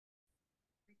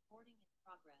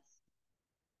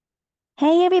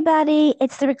Hey everybody,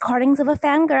 it's the Recordings of a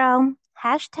Fangirl.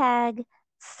 Hashtag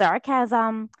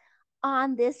sarcasm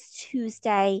on this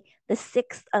Tuesday, the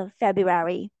 6th of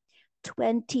February,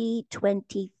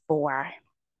 2024.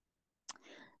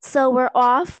 So we're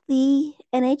off the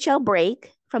NHL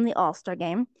break from the All-Star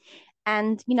game.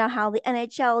 And you know how the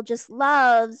NHL just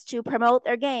loves to promote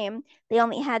their game. They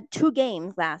only had two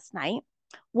games last night,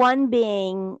 one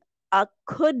being a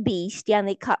could be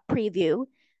Stanley Cup preview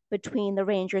between the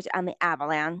Rangers and the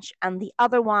Avalanche, and the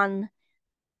other one,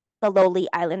 the lowly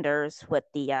Islanders with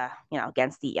the,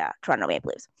 against the Toronto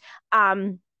Maple Leafs.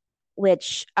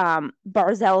 Which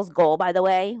Barzell's goal, by the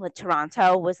way, with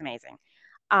Toronto was amazing.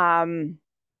 Um,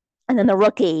 and then the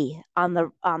rookie on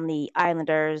the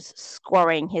Islanders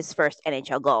scoring his first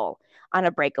NHL goal on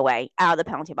a breakaway out of the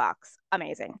penalty box.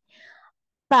 Amazing.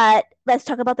 But let's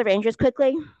talk about the Rangers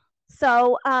quickly.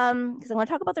 So, because I'm going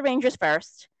to talk about the Rangers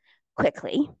first,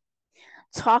 quickly.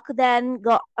 I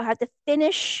have to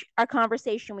finish our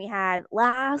conversation we had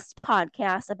last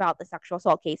podcast about the sexual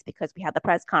assault case because we had the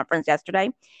press conference yesterday.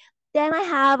 Then I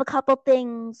have a couple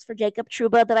things for Jacob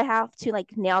Trouba that I have to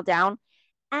like nail down,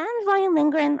 and Ryan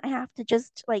Lindgren. I have to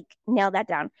just like nail that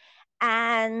down,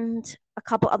 and a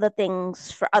couple other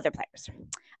things for other players.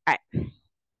 All right,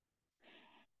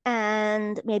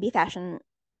 and maybe fashion.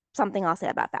 Something I'll say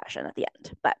about fashion at the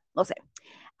end, but we'll see.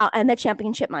 And the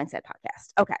Championship Mindset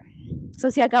podcast. Okay, so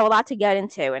see, I got a lot to get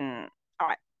into, and all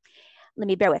right, let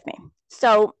me bear with me.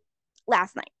 So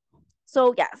last night,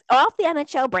 so yes, off the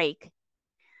NHL break,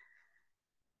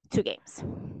 two games.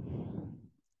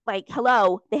 Like,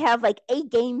 hello, they have like 8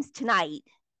 games tonight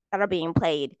that are being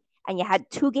played, and you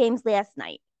had 2 games last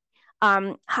night.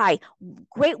 Hi,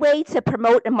 great way to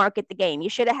promote and market the game. You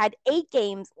should have had 8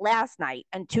 games last night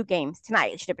and 2 games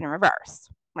tonight. It should have been reversed,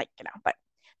 but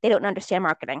they don't understand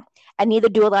marketing, and neither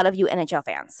do a lot of you NHL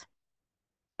fans.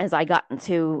 As I got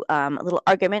into a little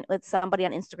argument with somebody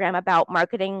on Instagram about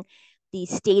marketing the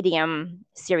Stadium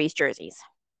Series jerseys.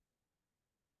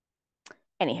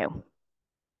 Anywho,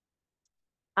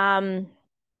 um,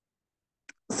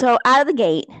 so out of the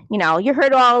gate, you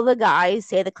heard all the guys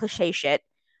say the cliche shit.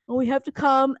 Oh, we have to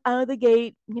come out of the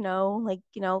gate,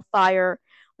 fire.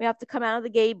 We have to come out of the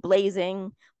gate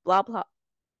blazing, blah, blah,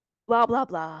 blah, blah,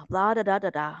 blah, blah, da, da, da,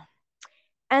 da.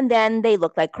 And then they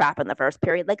looked like crap in the first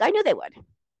period. Like I knew they would.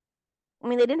 I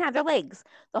mean, they didn't have their legs.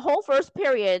 The whole first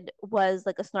period was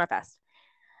like a snore fest.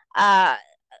 Uh,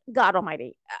 God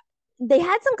almighty. They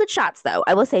had some good shots, though.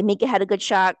 I will say Mika had a good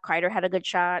shot. Kreider had a good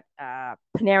shot.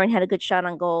 Panarin had a good shot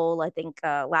on goal. I think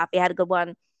Laffy had a good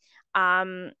one.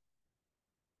 Um,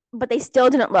 but they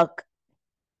still didn't look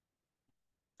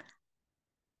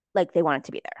like they wanted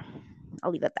to be there. I'll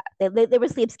leave it at that. They were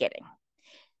sleep skating.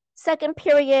 Second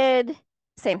period,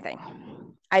 same thing.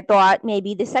 I thought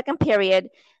maybe the second period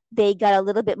they got a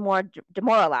little bit more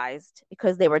demoralized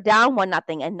because they were down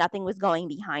 1-0 and nothing was going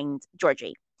behind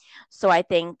Georgie. So I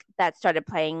think that started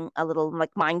playing a little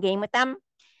like mind game with them,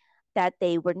 that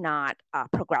they were not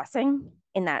progressing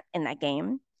in that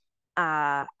game.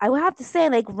 I would have to say,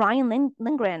 like Ryan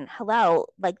Lindgren, hello,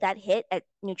 like that hit at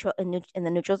neutral in the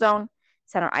neutral zone,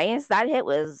 center ice. That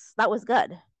was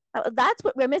good. That's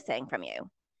what we're missing from you.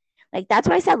 Like that's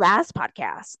what I said last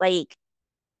podcast. Like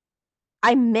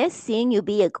I miss seeing you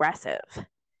be aggressive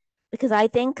because I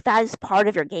think that is part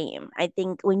of your game. I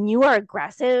think when you are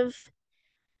aggressive,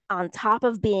 on top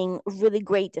of being really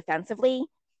great defensively,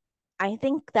 I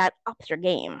think that ups your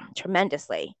game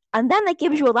tremendously. And then that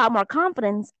gives you a lot more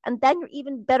confidence, and then you're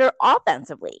even better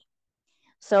offensively.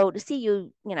 So to see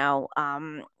you,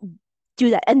 do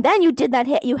that, and then you did that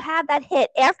hit. You had that hit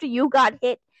after you got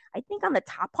hit, I think, on the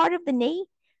top part of the knee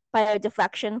by a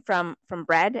deflection from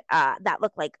Bread. That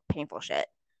looked like painful shit.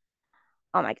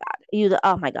 Oh my god,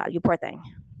 oh my god, you poor thing.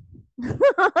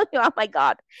 Oh my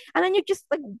god, and then you just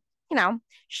like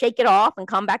shake it off and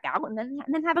come back out, and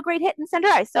then have a great hit in center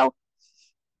ice. So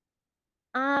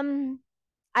um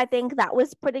I think that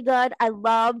was pretty good. I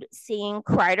loved seeing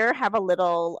Kreider have a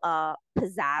little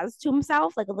pizzazz to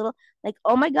himself, like a little like,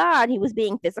 oh my god, he was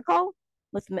being physical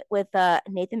with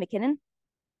Nathan McKinnon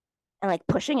and like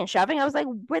pushing and shoving. I was like,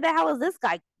 where the hell has this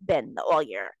guy been all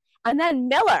year? And then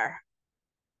Miller,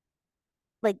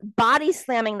 like body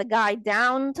slamming the guy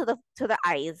down to the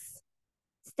ice,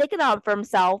 sticking up for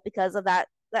himself because of that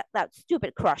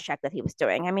stupid cross check that he was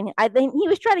doing. I mean, I think he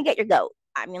was trying to get your goat.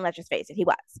 I mean, let's just face it, he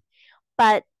was.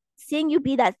 But seeing you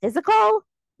be that physical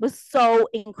was so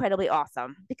incredibly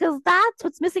awesome because that's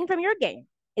what's missing from your game,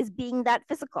 is being that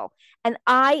physical. And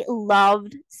I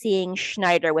loved seeing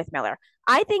Schneider with Miller.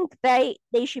 I think they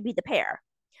should be the pair.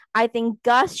 I think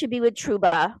Gus should be with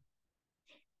Trouba,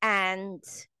 and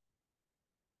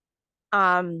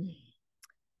um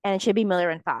and it should be Miller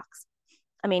and Fox.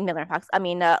 I mean Miller and Fox. I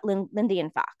mean Lindy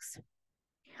and Fox.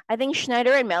 I think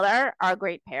Schneider and Miller are a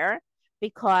great pair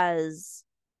because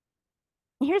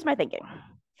here's my thinking.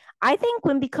 I think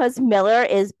when because Miller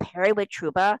is paired with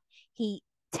Trouba, he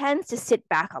tends to sit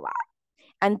back a lot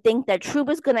and think that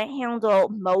Trouba's going to handle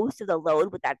most of the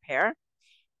load with that pair.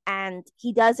 And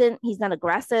he doesn't, he's not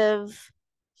aggressive.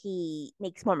 He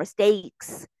makes more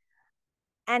mistakes.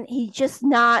 And he's just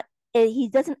not, he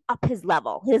doesn't up his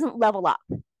level. He doesn't level up.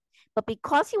 But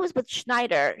because he was with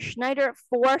Schneider, Schneider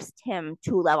forced him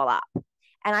to level up.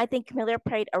 And I think Miller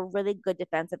played a really good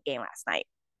defensive game last night.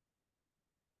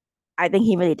 I think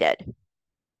he really did.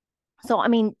 So, I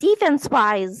mean, defense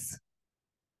wise,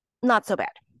 not so bad.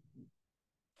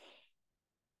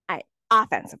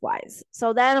 Offensive wise.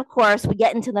 So then, of course, we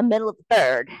get into the middle of the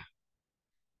third.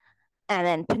 And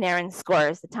then Panarin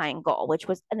scores the tying goal, which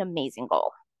was an amazing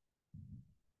goal.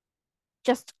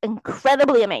 Just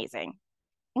incredibly amazing.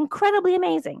 Incredibly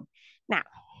amazing. Now,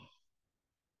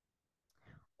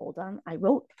 hold on. I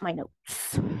wrote my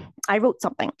notes. I wrote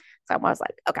something. So I was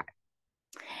like, okay.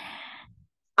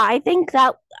 I think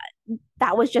that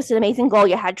was just an amazing goal.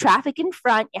 You had traffic in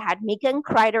front, you had Mika and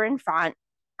Kreider in front,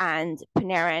 and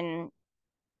Panarin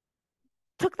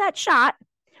took that shot,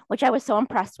 which I was so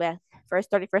impressed with for his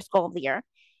 31st goal of the year.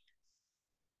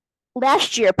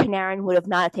 Last year, Panarin would have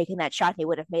not taken that shot. He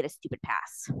would have made a stupid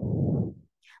pass.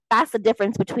 That's the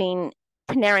difference between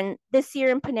Panarin this year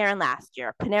and Panarin last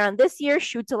year. Panarin this year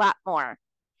shoots a lot more,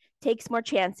 takes more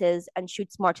chances, and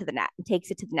shoots more to the net, and takes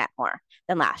it to the net more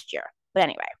than last year. But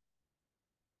anyway,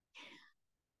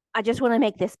 I just want to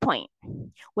make this point.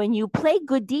 When you play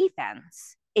good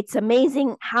defense, it's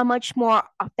amazing how much more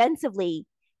offensively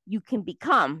you can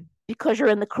become because you're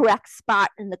in the correct spot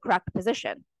in the correct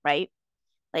position, right?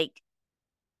 Like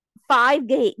five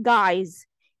guys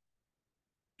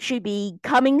should be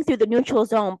coming through the neutral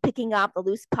zone, picking up the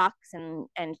loose pucks and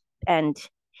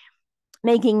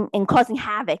making and causing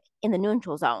havoc in the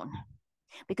neutral zone.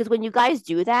 Because when you guys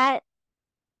do that,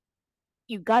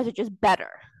 you guys are just better.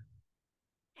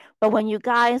 But when you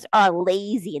guys are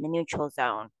lazy in the neutral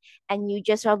zone and you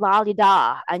just are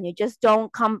la-di-da and you just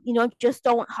don't come, just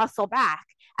don't hustle back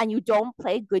and you don't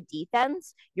play good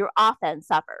defense, your offense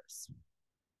suffers.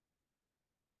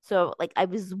 So, like, I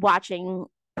was watching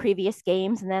previous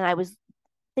games and then I was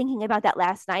thinking about that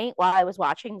last night while I was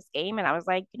watching this game. And I was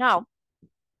like,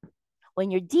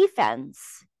 when your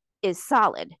defense is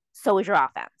solid, so is your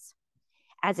offense,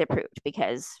 as it proved,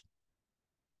 because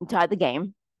we tied the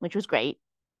game, which was great.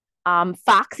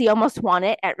 Foxy almost won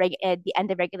it at the end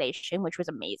of regulation, which was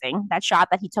amazing. That shot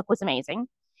that he took was amazing.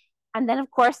 And then, of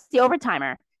course, the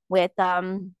overtimer with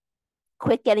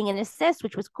Quick getting an assist,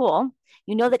 which was cool.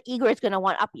 You know that Igor is going to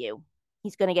want up you.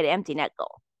 He's going to get an empty net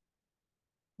goal.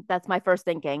 That's my first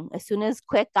thinking. As soon as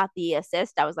Quick got the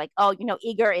assist, I was like, oh,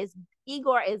 Igor is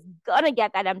going to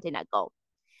get that empty net goal.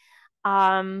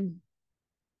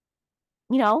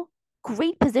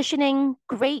 Great positioning,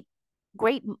 great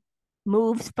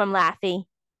moves from Laffy.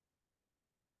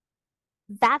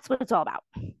 That's what it's all about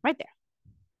right there.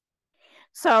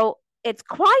 So it's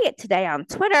quiet today on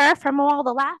Twitter from all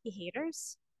the Laffy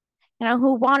haters,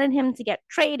 who wanted him to get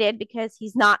traded because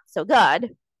he's not so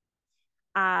good.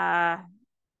 We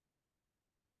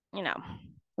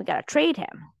got to trade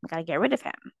him. We got to get rid of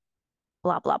him.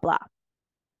 Blah, blah, blah.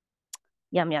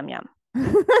 Yum, yum, yum.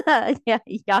 Yeah,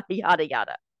 yada, yada,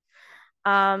 yada.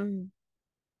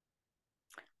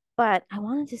 But I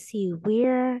wanted to see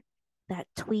where that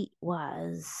tweet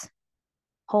was.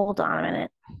 Hold on a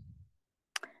minute.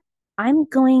 I'm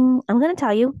going to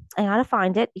tell you, I gotta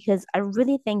find it because I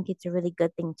really think it's a really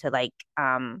good thing to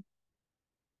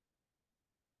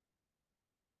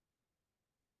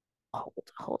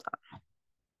hold on.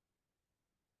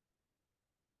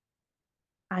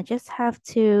 I just have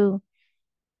to,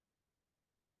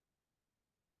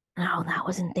 no, that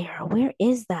wasn't there. Where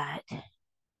is that?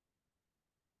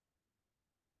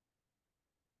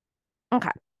 Okay.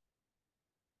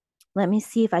 Let me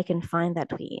see if I can find that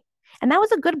tweet. And that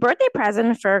was a good birthday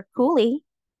present for Cooley.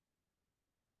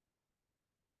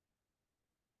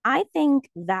 I think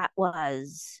that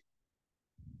was,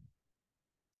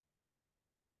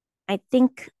 I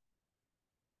think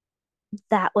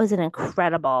that was an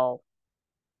incredible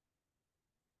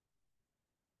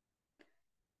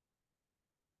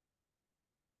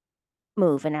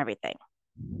move and everything.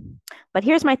 But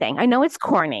here's my thing. I know it's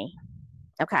corny.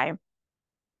 Okay.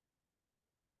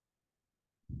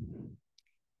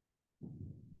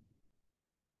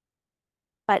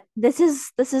 But this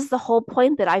is the whole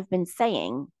point that I've been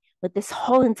saying with this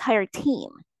whole entire team.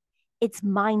 It's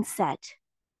mindset.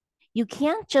 You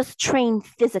can't just train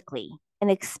physically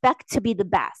and expect to be the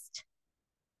best.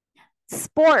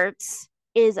 Sports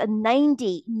is a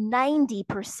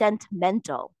 90%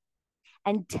 mental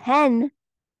and 10%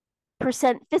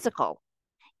 physical.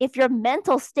 If your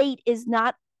mental state is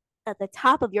not at the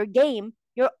top of your game,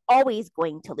 you're always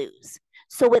going to lose.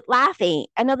 So with Laffy,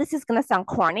 I know this is going to sound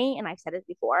corny, and I've said it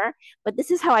before, but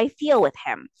this is how I feel with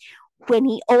him. When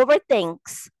he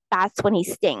overthinks, that's when he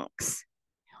stinks.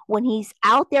 When he's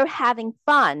out there having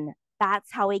fun,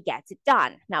 that's how he gets it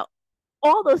done. Now,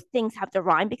 all those things have to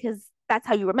rhyme because that's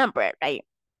how you remember it, right?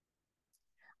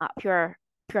 Pure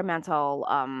mental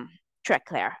trick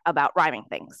there about rhyming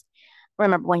things.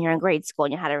 Remember when you're in grade school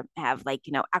and you had to have like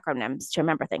acronyms to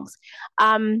remember things.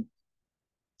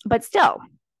 But still,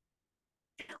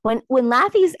 when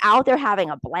Laffy's out there having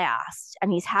a blast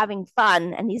and he's having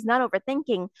fun and he's not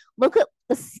overthinking, look at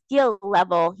the skill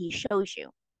level he shows you.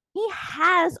 He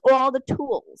has all the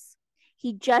tools.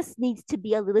 He just needs to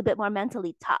be a little bit more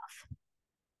mentally tough.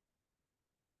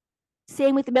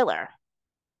 Same with Miller.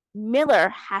 Miller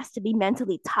has to be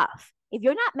mentally tough. If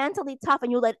you're not mentally tough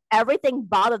and you let everything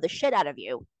bother the shit out of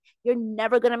you, you're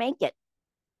never going to make it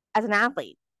as an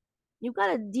athlete. You've got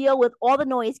to deal with all the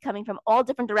noise coming from all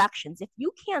different directions. If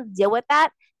you can't deal with that,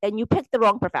 then you pick the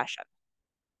wrong profession.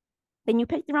 I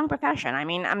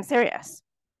mean, I'm serious.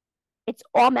 It's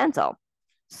all mental.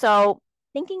 So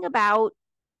thinking about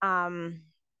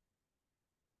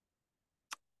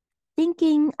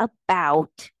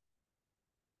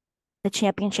the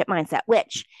championship mindset,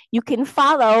 which you can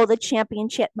follow the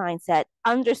championship mindset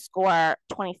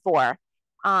 _24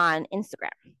 on Instagram,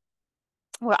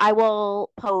 where I will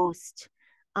post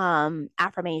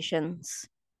affirmations.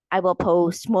 I will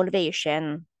post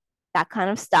motivation, that kind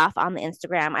of stuff on the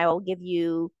Instagram. I will give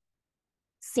you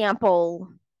sample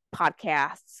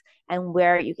podcasts and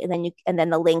where you and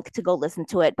then the link to go listen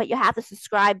to it. But you have to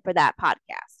subscribe for that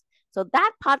podcast. So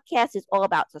that podcast is all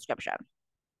about subscription.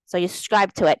 So you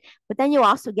subscribe to it, but then you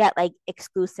also get like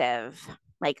exclusive,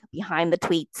 like behind the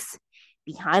tweets,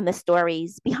 behind the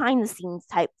stories, behind the scenes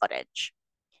type footage,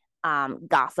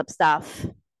 gossip stuff.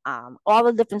 All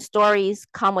the different stories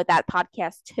come with that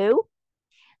podcast too,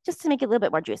 just to make it a little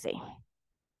bit more juicy.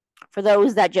 For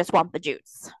those that just want the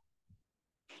juice.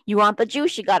 You want the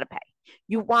juice, you got to pay.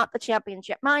 You want the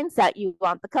championship mindset, you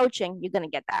want the coaching, you're going to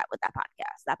get that with that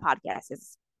podcast. That podcast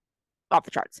is off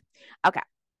the charts. Okay.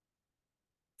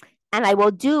 And I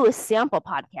will do a sample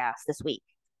podcast this week.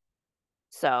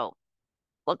 So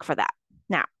look for that.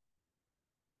 Now,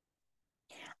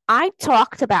 I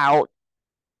talked about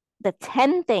the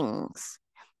 10 things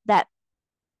that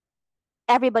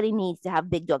everybody needs to have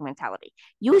big dog mentality.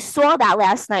 You saw that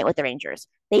last night with the Rangers.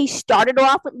 They started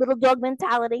off with little dog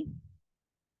mentality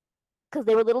because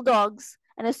they were little dogs.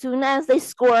 And as soon as they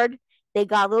scored, they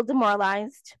got a little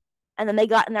demoralized. And then they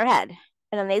got in their head.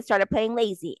 And then they started playing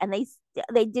lazy. And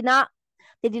they did not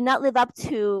live up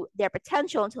to their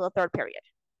potential until the third period.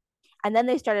 And then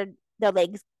their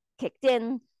legs kicked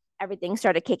in, everything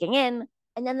started kicking in,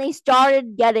 and then they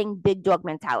started getting big dog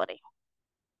mentality.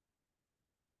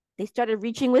 They started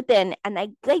reaching within, and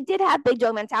they did have big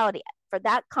dog mentality. For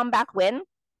that comeback win,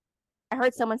 I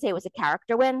heard someone say it was a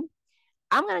character win.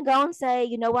 I'm going to go and say,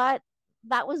 you know what?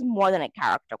 That was more than a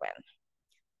character win.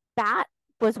 That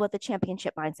was what the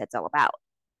championship mindset's all about.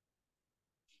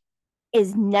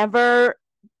 Is never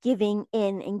giving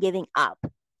in and giving up,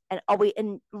 and always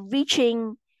and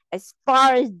reaching as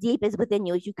far as deep as within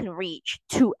you as you can reach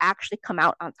to actually come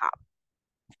out on top.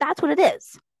 That's what it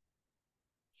is.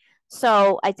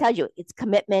 So I tell you, it's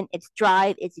commitment, it's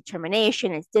drive, it's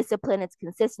determination, it's discipline, it's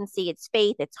consistency, it's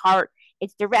faith, it's heart,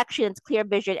 it's direction, it's clear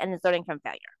vision, and it's learning from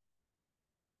failure.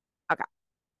 Okay.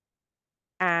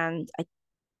 And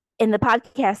in the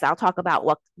podcast, I'll talk about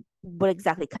what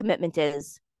exactly commitment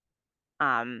is.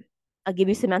 I'll give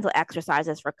you some mental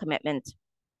exercises for commitment.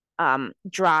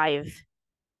 Drive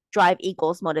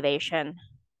equals motivation.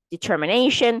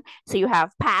 Determination. So you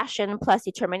have passion plus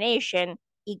determination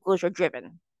equals your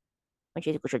driven, which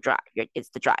equals your drive. It's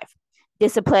the drive.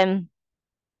 Discipline.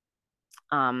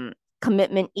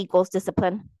 Commitment equals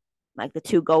discipline. Like the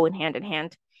two go in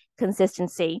hand.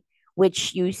 Consistency,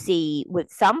 which you see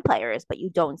with some players, but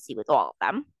you don't see with all of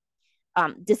them.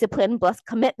 Discipline plus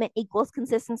commitment equals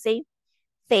consistency.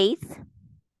 Faith,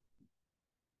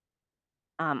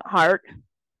 heart,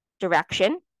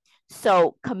 direction.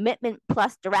 So commitment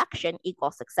plus direction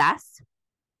equals success.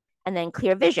 And then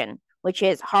clear vision, which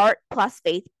is heart plus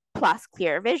faith plus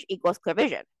clear vision equals clear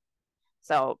vision.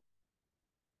 So,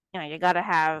 you got to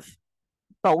have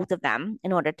both of them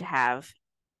in order to have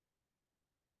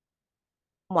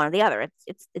one or the other.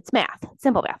 It's math,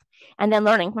 simple math, and then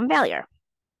learning from failure.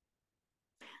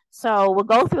 So we'll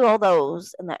go through all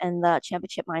those in the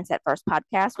championship mindset first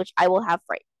podcast, which I will have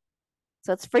free.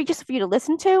 So it's free just for you to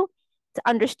listen to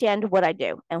understand what I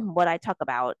do and what I talk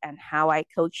about and how I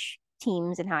coach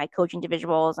teams and how I coach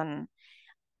individuals and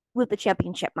with the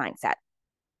championship mindset.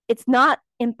 It's not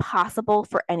impossible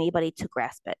for anybody to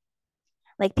grasp it.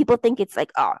 Like people think it's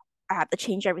like, oh, I have to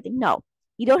change everything. No,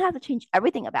 you don't have to change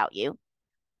everything about you,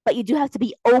 but you do have to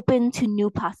be open to new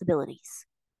possibilities.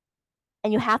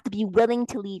 And you have to be willing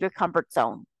to leave your comfort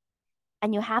zone.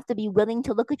 And you have to be willing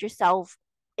to look at yourself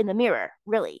in the mirror,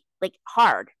 really, like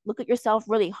hard. Look at yourself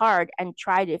really hard and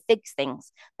try to fix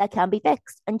things that can be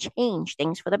fixed and change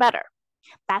things for the better.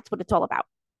 That's what it's all about.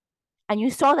 And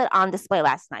you saw that on display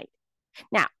last night.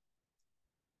 Now,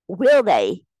 will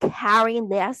they carry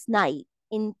last night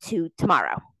into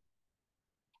tomorrow?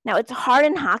 Now, it's hard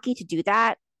in hockey to do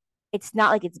that. It's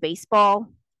not like it's baseball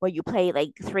where you play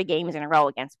like 3 games in a row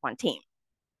against one team,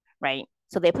 right?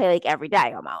 So they play like every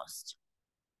day almost.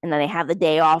 And then they have the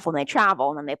day off when they travel,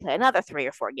 and then they play another 3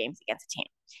 or 4 games against a team.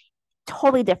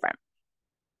 Totally different.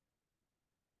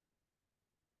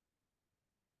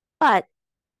 But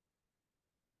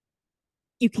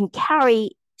you can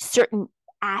carry certain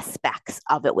aspects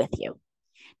of it with you.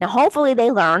 Now, hopefully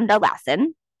they learned a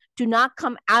lesson. Do not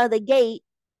come out of the gate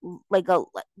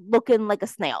looking like a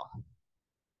snail.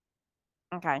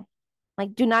 Okay.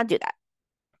 Like, do not do that.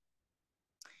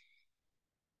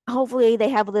 Hopefully they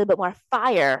have a little bit more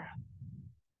fire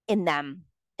in them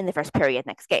in the first period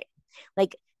next game.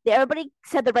 Like, everybody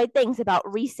said the right things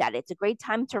about reset. It's a great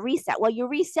time to reset. Well, you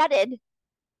resetted,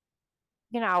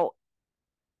 you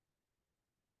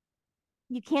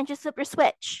can't just flip your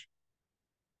switch.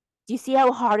 Do you see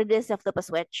how hard it is to flip a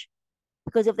switch?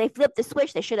 Because if they flipped the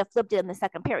switch, they should have flipped it in the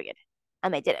second period,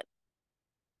 and they didn't.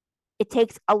 It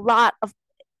takes a lot of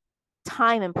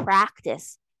time and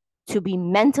practice to be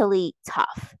mentally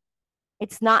tough.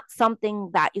 It's not something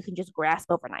that you can just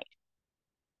grasp overnight.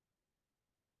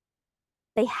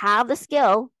 They have the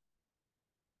skill.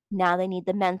 Now they need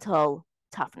the mental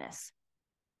toughness.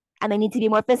 And they need to be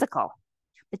more physical.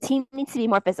 The team needs to be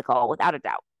more physical, without a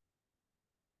doubt.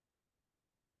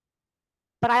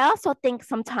 But I also think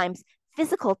sometimes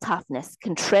physical toughness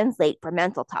can translate for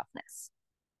mental toughness.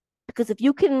 Because if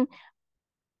you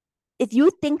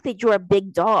think that you're a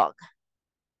big dog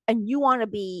and you want to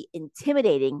be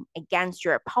intimidating against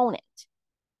your opponent,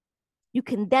 you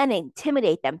can then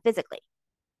intimidate them physically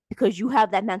because you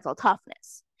have that mental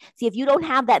toughness. See, if you don't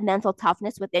have that mental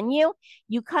toughness within you,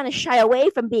 you kind of shy away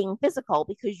from being physical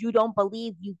because you don't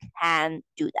believe you can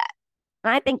do that.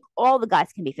 And I think all the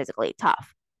guys can be physically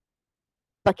tough,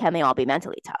 but can they all be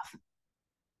mentally tough?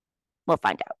 We'll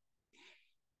find out.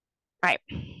 All right.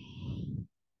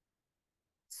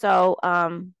 So,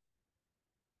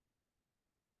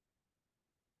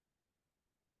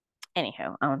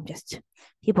 anywho, just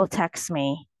people text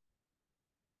me.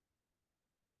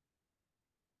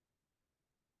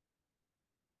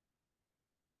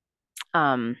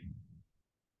 About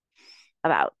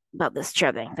this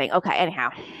chair thing. Okay,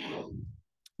 anyhow.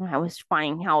 I was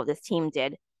finding how this team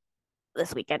did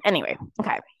this weekend. Anyway,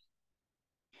 okay.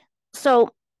 So,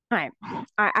 all right,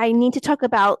 I need to talk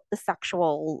about the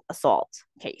sexual assault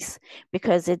case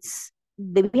because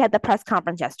we had the press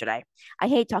conference yesterday. I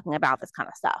hate talking about this kind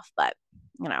of stuff, but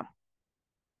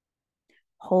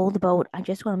hold the boat. I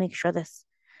just want to make sure this.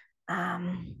 Hold on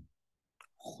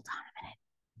a minute.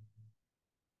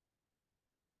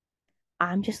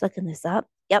 I'm just looking this up.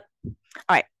 Yep. All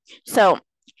right. So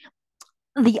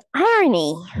the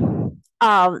irony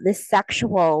of this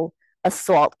sexual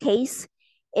assault case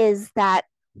is that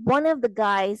one of the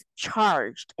guys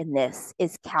charged in this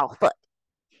is Cal Foote.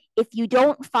 If you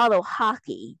don't follow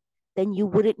hockey, then you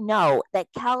wouldn't know that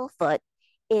Cal Foote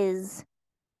is,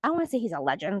 I want to say he's a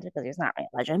legend because he's not really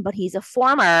a legend, but he's a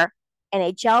former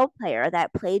NHL player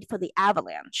that played for the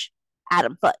Avalanche,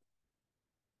 Adam Foote.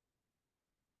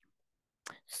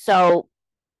 So,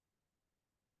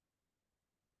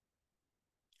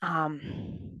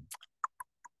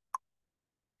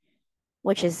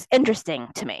 which is interesting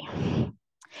to me.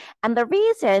 And the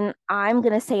reason I'm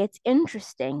going to say it's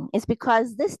interesting is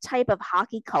because this type of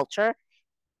hockey culture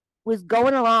was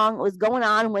going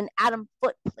on when Adam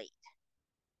Foote played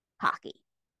hockey.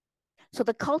 So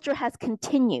the culture has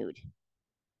continued.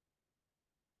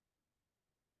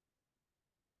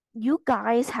 You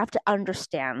guys have to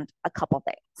understand a couple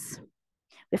things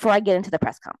before I get into the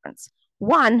press conference.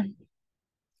 One,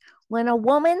 when a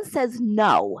woman says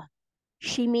no,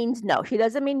 she means no. She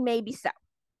doesn't mean maybe so.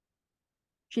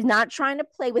 She's not trying to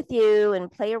play with you and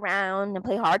play around and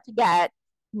play hard to get.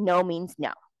 No means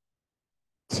no.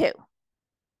 Two,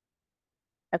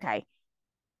 okay,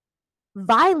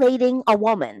 violating a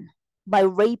woman by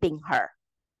raping her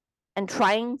and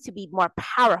trying to be more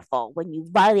powerful when you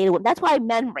violate a woman. That's why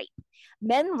men rape.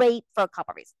 Men rape for a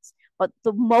couple of reasons. But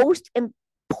the most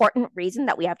important reason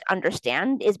that we have to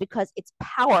understand is because it's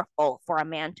powerful for a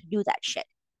man to do that shit.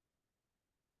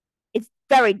 It's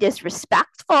very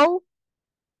disrespectful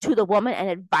to the woman and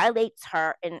it violates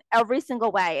her in every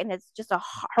single way. And it's just a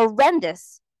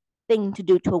horrendous thing to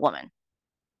do to a woman.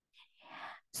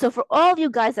 So for all of you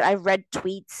guys that I've read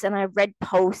tweets and I've read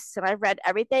posts and I've read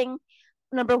everything,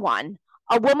 number one,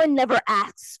 a woman never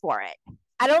asks for it.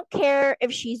 I don't care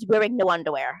if she's wearing no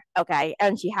underwear, okay,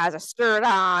 and she has a skirt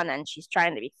on and she's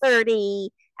trying to be 30,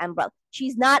 and but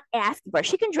she's not asking for it.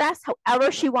 She can dress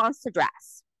however she wants to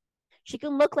dress. She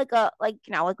can look like like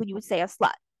what you would say, a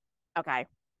slut, okay.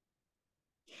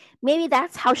 Maybe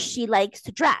that's how she likes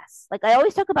to dress. Like I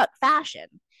always talk about fashion.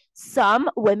 Some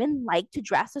women like to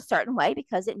dress a certain way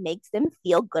because it makes them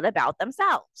feel good about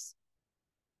themselves.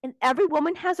 And every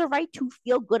woman has a right to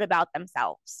feel good about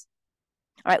themselves.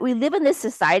 All right. We live in this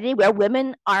society where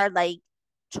women are like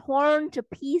torn to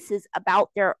pieces about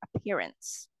their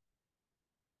appearance.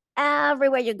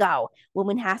 Everywhere you go,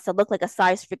 woman has to look like a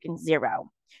size freaking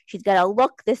zero. She's got to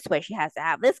look this way. She has to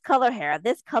have this color hair,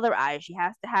 this color eyes. She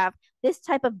has to have this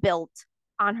type of build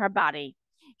on her body.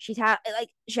 She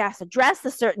has to dress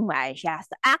a certain way. She has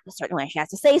to act a certain way. She has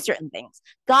to say certain things.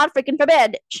 God freaking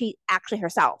forbid she actually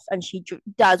herself and she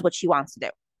does what she wants to do.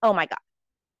 Oh my God.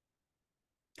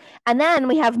 And then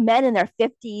we have men in their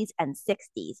 50s and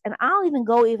 60s. And I'll even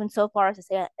go even so far as to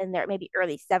say in their maybe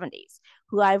early 70s,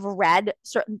 who I've read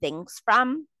certain things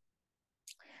from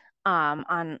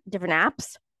on different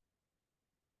apps,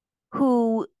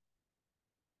 who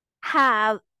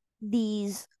have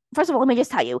these. First of all, let me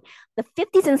just tell you, the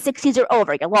 50s and 60s are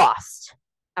over. You're lost.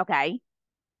 Okay.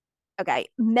 Okay.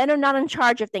 Men are not in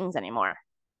charge of things anymore.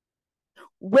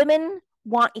 Women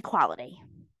want equality,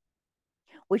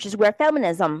 which is where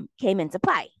feminism came into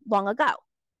play long ago.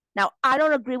 Now, I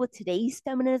don't agree with today's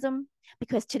feminism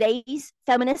because today's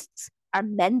feminists are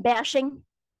men bashing.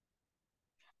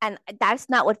 And that's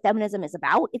not what feminism is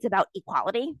about. It's about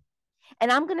equality. And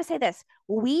I'm going to say this,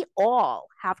 we all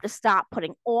have to stop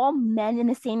putting all men in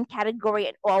the same category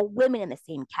and all women in the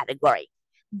same category.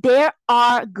 There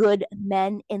are good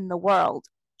men in the world,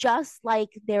 just like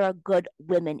there are good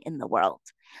women in the world.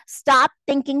 Stop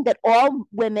thinking that all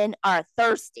women are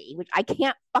thirsty, which I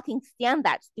can't fucking stand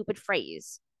that stupid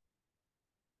phrase.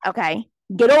 Okay.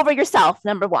 Get over yourself,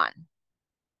 number one.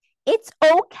 It's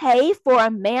okay for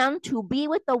a man to be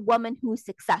with a woman who's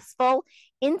successful,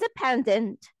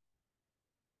 independent,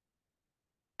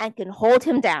 and can hold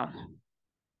him down.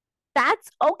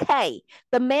 That's okay.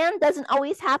 The man doesn't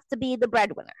always have to be the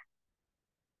breadwinner.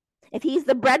 If he's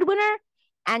the breadwinner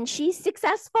and she's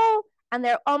successful and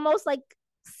they're almost like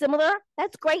similar,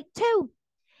 that's great too.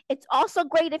 It's also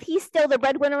great if he's still the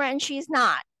breadwinner and she's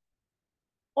not.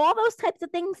 All those types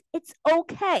of things, it's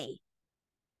okay.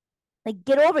 Like,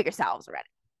 get over yourselves already.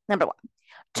 Number one.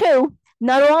 Two,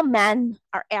 not all men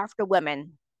are after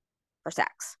women for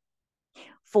sex,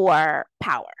 for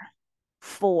power,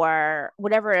 for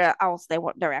whatever else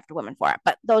they're after women for.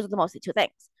 But those are the mostly two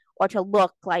things. Or to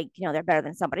look like, they're better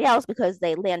than somebody else because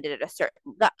they landed a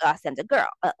certain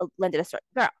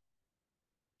girl.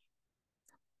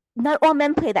 Not all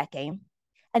men play that game,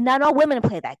 and not all women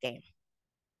play that game.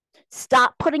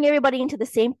 Stop putting everybody into the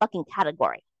same fucking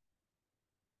category.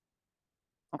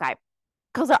 Okay?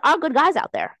 Because there are good guys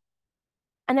out there,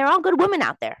 and there are good women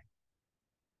out there.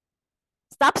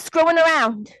 Stop screwing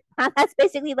around. That's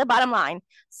basically the bottom line.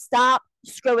 Stop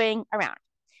screwing around.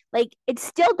 Like, it's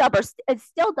still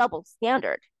double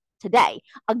standard today.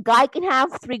 A guy can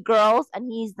have 3 girls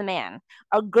and he's the man.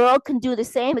 A girl can do the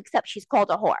same, except she's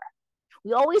called a whore.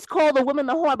 We always call the woman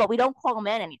the whore, but we don't call a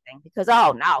man anything because,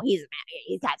 oh no, he's a man.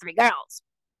 He's got 3 girls.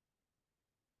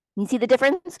 You see the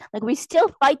difference? Like, we still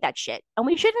fight that shit, and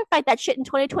we shouldn't fight that shit in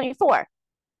 2024.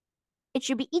 It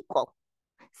should be equal.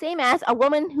 Same as a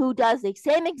woman who does the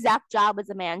same exact job as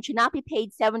a man should not be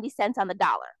paid 70 cents on the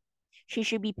dollar. She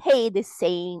should be paid the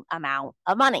same amount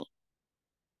of money.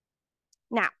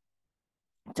 Now,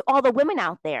 to all the women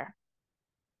out there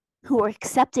who are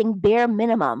accepting bare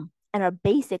minimum and are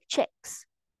basic chicks,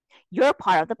 you're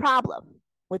part of the problem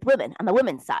with women on the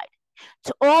women's side.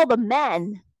 To all the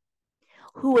men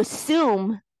who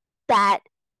assume that,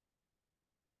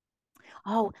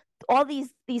 oh, all these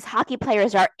hockey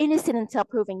players are innocent until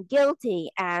proven guilty,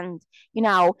 and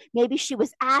maybe she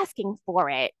was asking for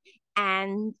it,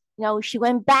 and she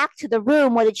went back to the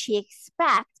room. What did she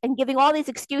expect? And giving all these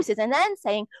excuses and then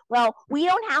saying, well, we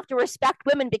don't have to respect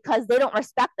women because they don't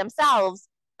respect themselves.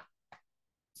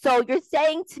 So you're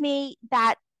saying to me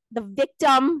that the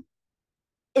victim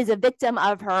is a victim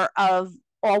of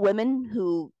all women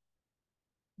who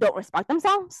don't respect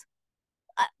themselves?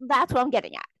 That's what I'm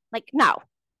getting at. Like,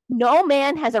 no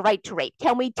man has a right to rape.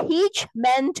 Can we teach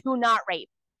men to not rape?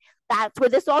 That's where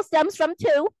this all stems from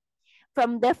too,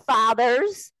 from their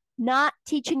fathers not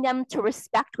teaching them to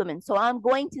respect women. So I'm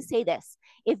going to say this.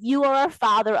 If you are a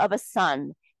father of a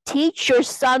son, teach your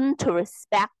son to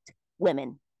respect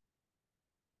women.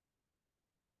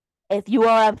 If you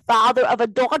are a father of a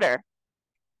daughter,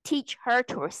 teach her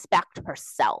to respect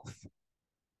herself.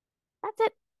 That's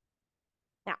it.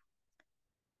 Now,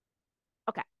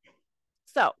 okay.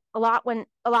 So a lot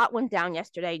went down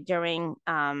yesterday during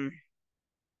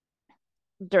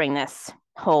this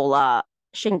whole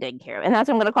shindig here, and that's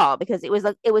what I'm gonna call it, because it was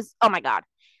oh my god,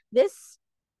 this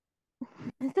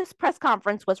press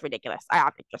conference was ridiculous. I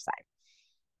have to just say,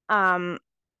 and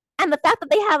the fact that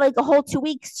they have like a whole 2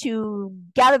 weeks to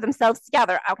gather themselves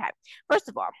together. Okay, first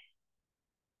of all,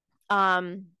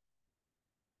 and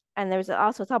there's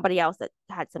also somebody else that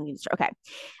had something to. Okay,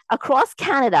 across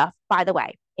Canada, by the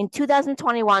way, in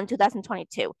 2021,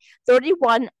 2022,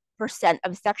 31%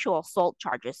 of sexual assault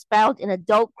charges filed in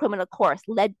adult criminal courts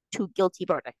led to guilty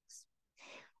verdicts.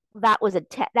 That was at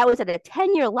a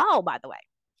 10-year low, by the way,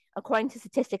 according to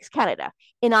Statistics Canada.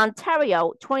 In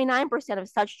Ontario, 29% of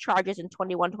such charges in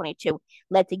 21-22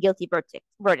 led to guilty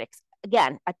verdicts.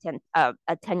 Again, a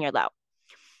 10-year low.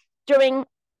 During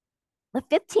the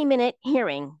 15-minute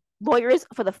hearing, lawyers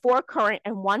for the 4 current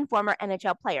and 1 former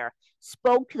NHL player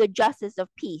spoke to the Justice of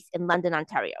Peace in London,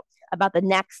 Ontario, about the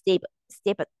next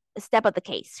step of the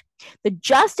case. The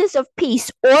Justice of Peace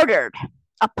ordered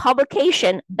a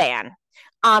publication ban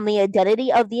on the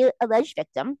identity of the alleged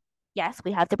victim. Yes,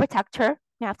 we have to protect her.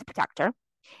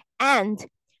 And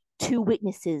 2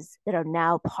 witnesses that are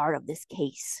now part of this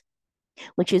case,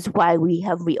 which is why we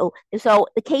have so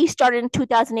the case started in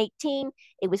 2018.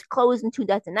 It was closed in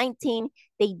 2019.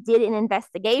 They did an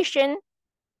investigation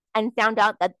and found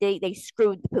out that they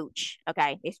screwed the pooch.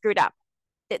 Okay, they screwed up.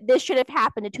 This should have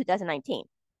happened in 2019.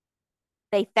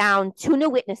 They found 2 new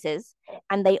witnesses,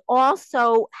 and they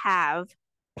also have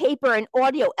paper and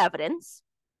audio evidence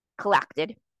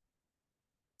collected.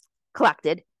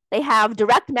 They have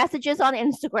direct messages on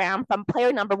Instagram from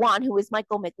player number 1, who is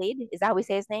Michael McLeod. Is that how we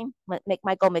say his name?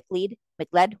 Michael McLeod,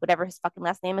 whatever his fucking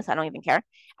last name is. I don't even care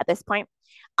at this point.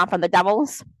 From the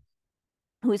Devils,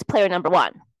 who is player number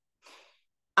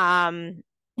 1,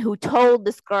 who told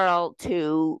this girl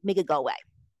to make it go away,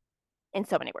 in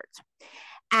so many words.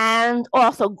 And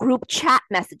also group chat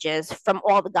messages from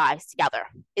all the guys together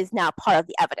is now part of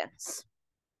the evidence.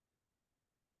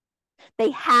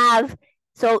 They have,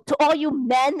 so to all you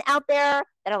men out there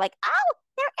that are like, oh,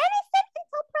 they're innocent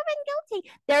until proven guilty,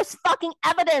 there's fucking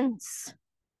evidence.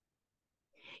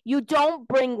 You don't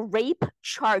bring rape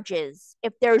charges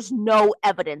if there's no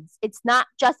evidence. It's not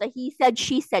just a he said,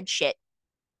 she said shit.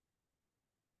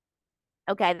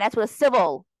 Okay, that's what a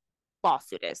civil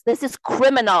lawsuit is. This is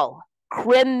criminal.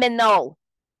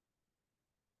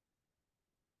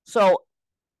 So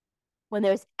when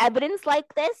there's evidence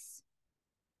like this,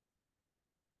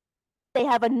 they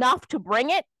have enough to bring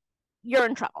it, you're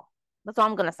in trouble. That's all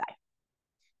I'm gonna say.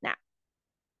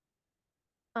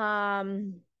 Now,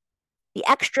 the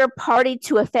extra party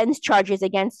to offense charges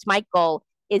against Michael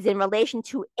is in relation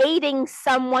to aiding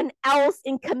someone else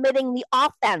in committing the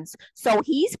offense. So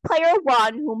he's player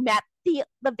 1 who met the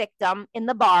victim in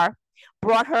the bar,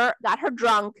 got her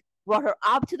drunk, brought her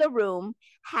up to the room,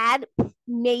 had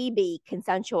maybe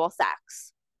consensual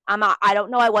sex. I don't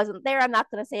know. I wasn't there. I'm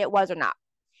not going to say it was or not.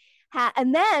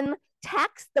 And then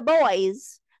text the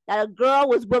boys that a girl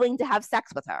was willing to have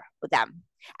sex with them.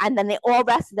 And then all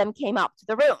the rest of them came up to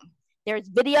the room. There's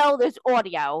video, there's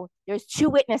audio, there's 2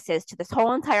 witnesses to this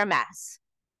whole entire mess.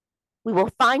 We will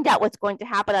find out what's going to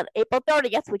happen on April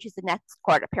 30th, which is the next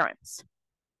court appearance.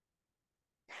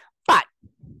 But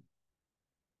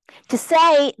to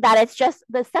say that it's just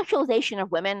the sexualization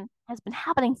of women has been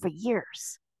happening for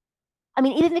years. I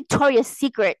mean, even Victoria's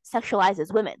Secret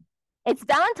sexualizes women. It's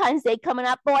Valentine's Day coming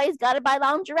up, boys. Got to buy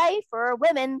lingerie for your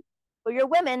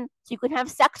women, so you can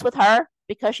have sex with her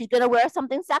because she's going to wear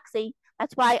something sexy.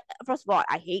 That's why, first of all,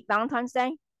 I hate Valentine's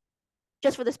Day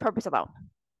just for this purpose alone.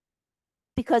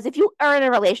 Because if you are in a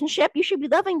relationship, you should be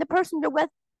loving the person you're with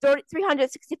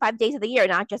 365 days of the year,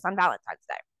 not just on Valentine's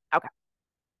Day. Okay.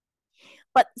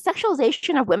 But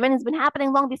sexualization of women has been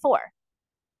happening long before.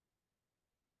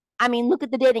 I mean, look at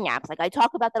the dating apps. Like, I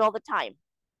talk about that all the time.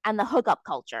 and the hookup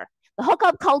culture. The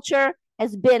hookup culture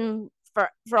has been for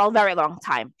a very long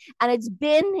time, and it's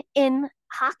been in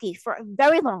hockey for a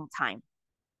very long time.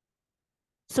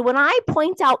 So when I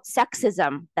point out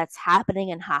sexism that's happening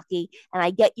in hockey, and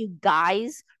I get you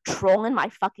guys trolling my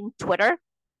fucking Twitter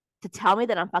to tell me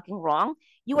that I'm fucking wrong,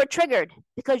 you are triggered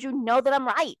because you know that I'm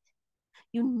right.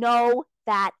 You know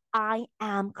that I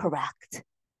am correct.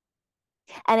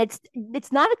 And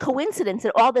it's not a coincidence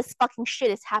that all this fucking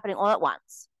shit is happening all at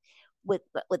once. With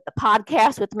the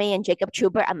podcast with me and Jacob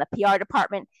Trouba and the PR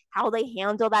department, how they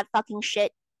handle that fucking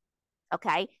shit.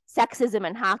 Okay, sexism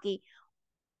in hockey.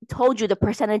 Told you the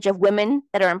percentage of women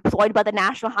that are employed by the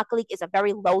National Hockey League is a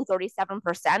very low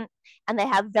 37%, and they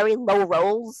have very low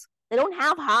roles. They don't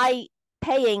have high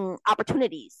paying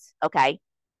opportunities. Okay,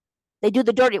 they do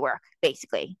the dirty work,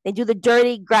 basically. They do the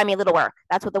dirty, grimy little work.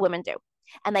 That's what the women do.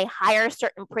 And they hire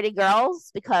certain pretty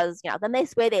girls because, then they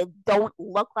swear they don't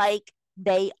look like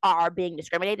they are being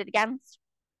discriminated against.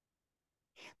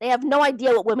 They have no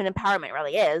idea what women empowerment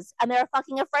really is, and they're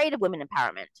fucking afraid of women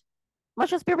empowerment.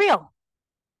 Let's just be real.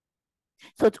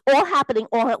 So it's all happening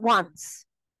all at once.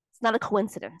 It's not a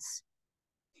coincidence.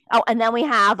 Oh, and then we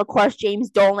have, of course, James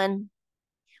Dolan,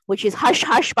 which is Hush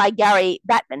Hush by Gary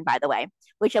Bettman, by the way,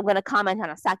 which I'm going to comment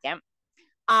on a second.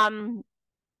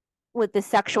 With the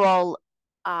sexual,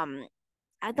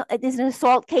 there's an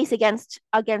assault case against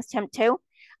him too.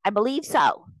 I believe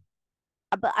so.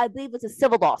 But I believe it's a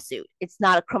civil lawsuit. It's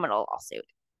not a criminal lawsuit.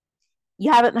 You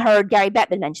haven't heard Gary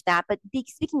Bettman mention that, but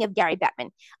speaking of Gary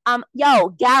Bettman,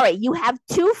 Gary, you have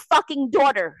 2 fucking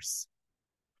daughters.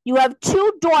 You have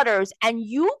 2 daughters, and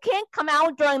you can't come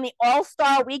out during the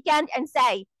All-Star weekend and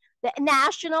say the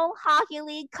National Hockey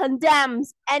League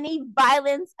condemns any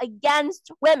violence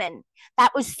against women.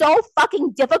 That was so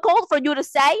fucking difficult for you to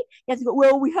say. You have to go,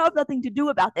 well, we have nothing to do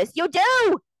about this. You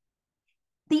do.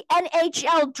 The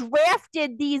NHL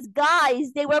drafted these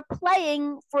guys. They were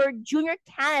playing for Junior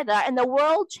Canada in the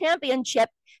World Championship,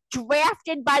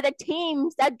 drafted by the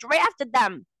teams that drafted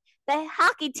them, the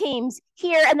hockey teams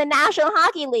here in the National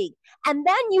Hockey League. And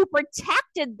then you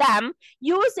protected them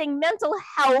using mental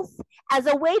health as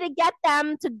a way to get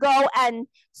them to go and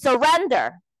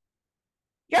surrender.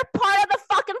 You're part of the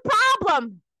fucking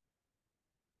problem.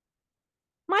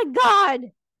 My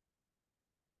God.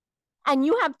 And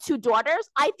you have 2 daughters.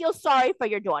 I feel sorry for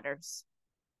your daughters.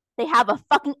 They have a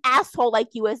fucking asshole like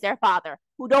you as their father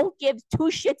who don't give 2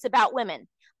 shits about women.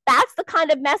 That's the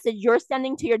kind of message you're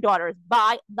sending to your daughters,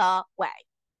 by the way.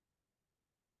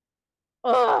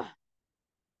 Ugh.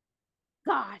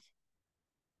 God.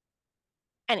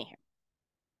 Anyhow.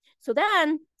 So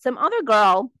then some other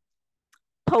girl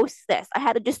posts this. I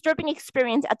had a disturbing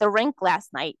experience at the rink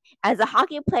last night. As a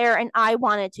hockey player, and I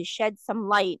wanted to shed some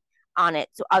light on it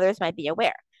so others might be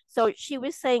aware. So she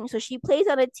was saying, so she plays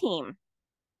on a team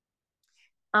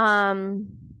in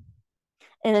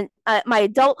my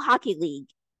adult hockey league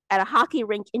at a hockey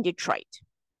rink in Detroit.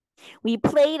 We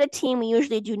played a team we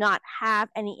usually do not have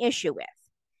any issue with.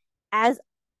 As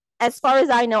far as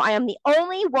I know, I am the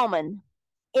only woman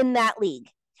in that league,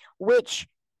 which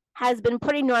has been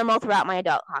pretty normal throughout my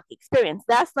adult hockey experience.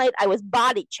 Last night, I was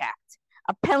body checked.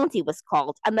 A penalty was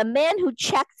called, and the man who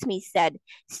checked me said,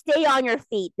 "Stay on your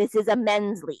feet. This is a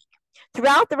men's league."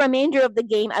 Throughout the remainder of the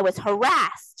game, I was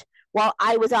harassed while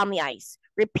I was on the ice.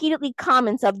 Repeatedly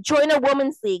comments of, "Join a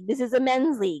women's league. This is a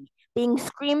men's league," being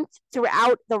screamed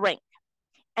throughout the rink.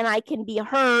 And it can be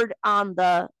heard on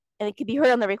the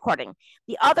recording.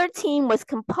 The other team was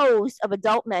composed of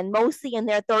adult men, mostly in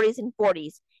their 30s and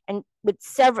 40s, and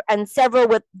several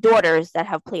with daughters that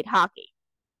have played hockey.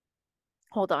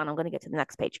 Hold on, I'm going to get to the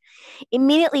next page.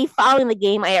 Immediately following the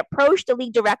game, I approached the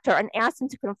league director and asked him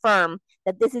to confirm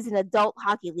that this is an adult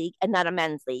hockey league and not a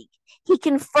men's league. He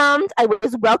confirmed I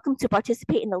was welcome to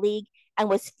participate in the league and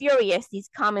was furious these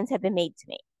comments had been made to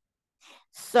me.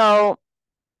 So,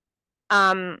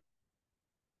 after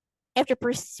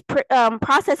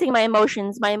processing my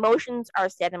emotions are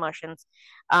sad emotions.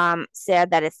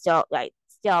 Sad that it's still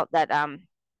that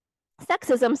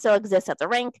sexism still exists at the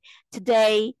rink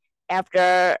today.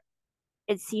 After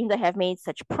it seemed to have made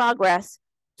such progress,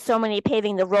 so many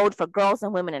paving the road for girls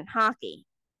and women in hockey,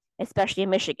 especially in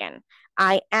Michigan.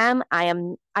 I know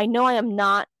I am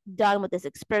not done with this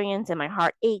experience, and my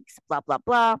heart aches. Blah blah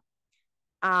blah.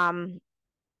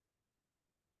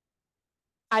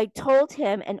 I told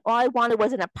him, and all I wanted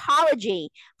was an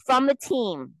apology from the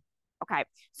team. Okay,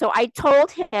 so I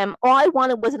told him all I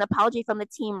wanted was an apology from the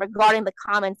team regarding the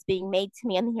comments being made to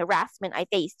me and the harassment I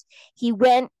faced. He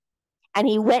went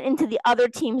into the other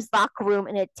team's locker room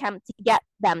in an attempt to get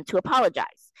them to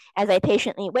apologize. As I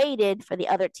patiently waited for the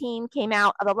other team came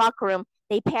out of the locker room,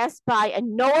 they passed by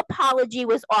and no apology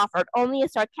was offered, only a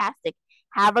sarcastic,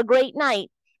 "Have a great night,"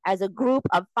 as a group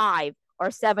of 5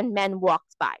 or 7 men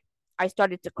walked by. I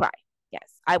started to cry.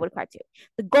 Yes, I would cry too.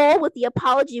 The goal with the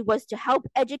apology was to help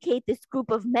educate this group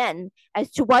of men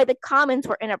as to why the comments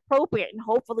were inappropriate and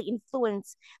hopefully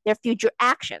influence their future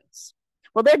actions.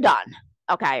 Well, they're done.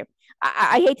 Okay.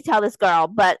 I hate to tell this girl,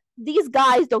 but these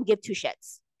guys don't give two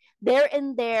shits. They're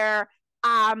in their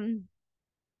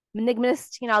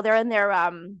enigmist, they're in their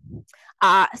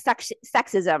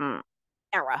sexism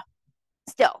era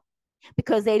still,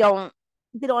 because they don't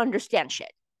understand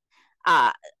shit.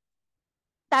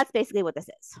 That's basically what this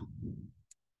is.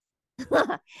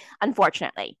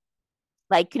 Unfortunately,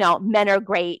 like, men are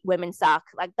great, women suck.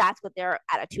 Like, that's what their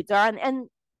attitudes are. And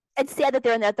it's sad that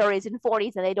they're in their 30s and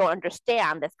 40s and they don't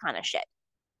understand this kind of shit.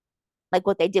 Like,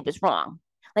 what they did was wrong.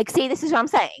 Like, see, this is what I'm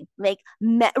saying. Like,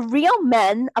 real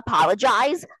men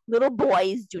apologize, little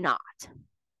boys do not.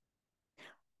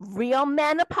 Real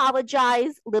men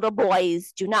apologize, little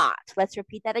boys do not. Let's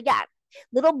repeat that again.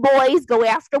 Little boys go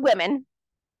after women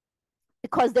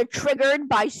because they're triggered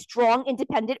by strong,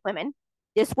 independent women.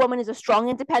 This woman is a strong,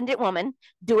 independent woman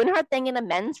doing her thing in a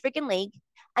men's freaking league,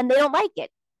 and they don't like it.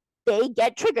 They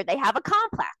get triggered. They have a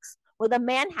complex where the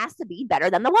man has to be better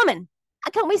than the woman.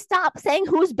 Can we stop saying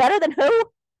who's better than who? All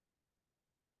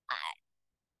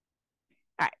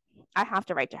right. I have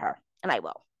to write to her, and I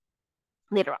will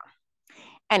later on.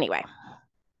 Anyway.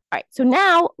 All right. So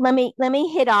now let me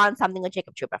hit on something with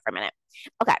Jacob Trouba for a minute.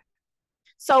 Okay.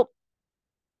 So,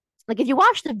 like, if you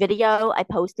watch the video I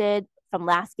posted from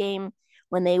last game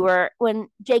when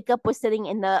Jacob was sitting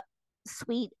in the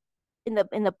suite, in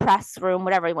the press room,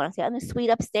 whatever you want to say, in the suite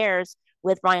upstairs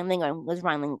with Ryan Lindgren, because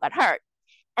Ryan Lindgren got hurt.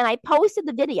 And I posted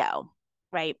the video,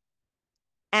 right?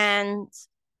 And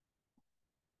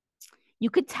you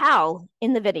could tell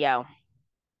in the video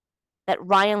that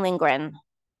Ryan Lindgren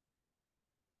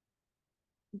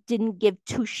didn't give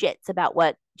two shits about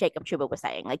what Jacob Trouba was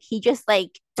saying. Like, he just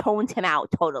toned him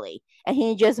out totally. And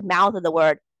he just mouthed the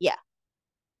word, yeah.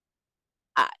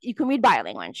 You can read body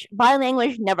language. Body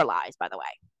language never lies, by the way.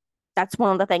 That's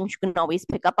one of the things you can always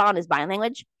pick up on is body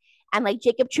language. And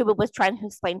Jacob Trouba was trying to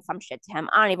explain some shit to him.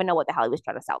 I don't even know what the hell he was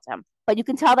trying to sell to him. But you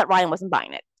can tell that Ryan wasn't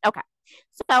buying it. Okay.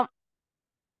 So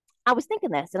I was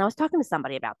thinking this, and I was talking to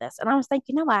somebody about this, and I was like,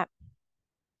 you know what?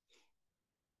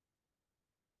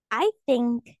 I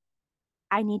think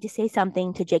I need to say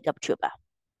something to Jacob Trouba.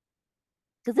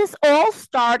 Because this all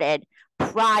started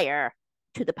prior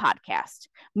to the podcast.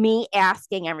 Me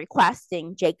asking and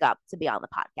requesting Jacob to be on the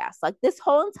podcast. Like, this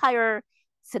whole entire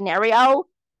scenario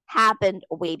happened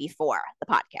way before the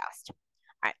podcast. All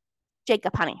right,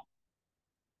 Jacob, honey,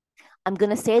 I'm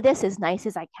going to say this as nice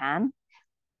as I can.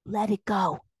 Let it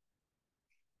go.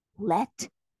 Let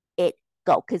it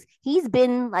go. Because he's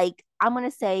been, I'm going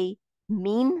to say,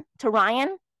 mean to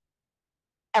Ryan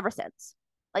ever since.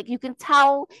 You can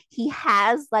tell he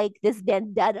has this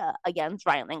vendetta against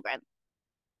Ryan Lindgren.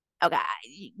 Okay,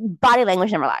 body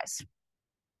language never lies.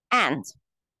 And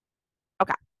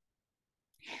okay,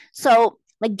 so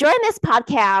during this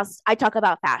podcast, I talk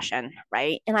about fashion,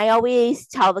 right? And I always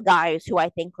tell the guys who I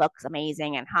think looks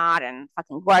amazing and hot and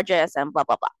fucking gorgeous and blah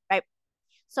blah blah, right?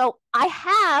 So I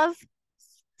have,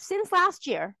 since last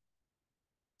year,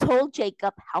 told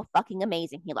Jacob how fucking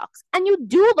amazing he looks. And you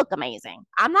do look amazing.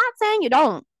 I'm not saying you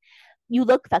don't. You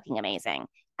look fucking amazing.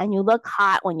 And you look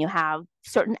hot when you have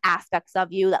certain aspects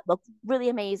of you that look really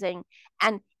amazing.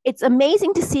 And it's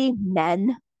amazing to see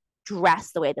men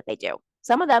dress the way that they do.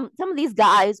 Some of these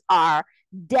guys are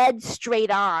dead straight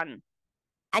on.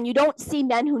 And you don't see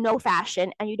men who know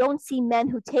fashion, and you don't see men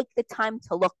who take the time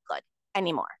to look good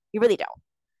anymore. You really don't.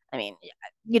 I mean,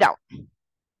 you don't.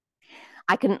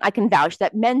 I can vouch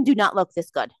that men do not look this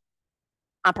good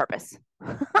on purpose.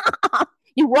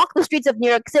 You walk the streets of New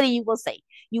York City, you will see.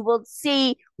 You will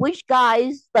see which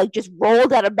guys just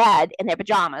rolled out of bed in their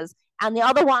pajamas, and the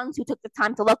other ones who took the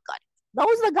time to look good.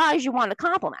 Those are the guys you want to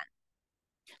compliment.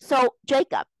 So,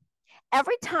 Jacob,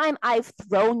 every time I've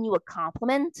thrown you a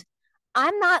compliment,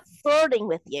 I'm not flirting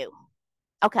with you.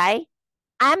 Okay?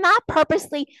 I'm not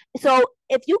purposely. So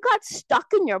if you got stuck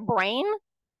in your brain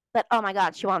that, oh my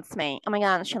God, she wants me. Oh my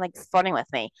God, she likes flirting with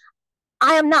me.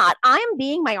 I am not. I am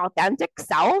being my authentic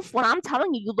self when I'm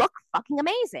telling you, you look fucking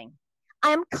amazing.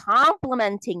 I am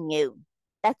complimenting you.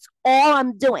 That's all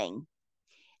I'm doing.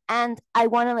 And I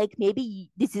want to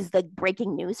maybe this is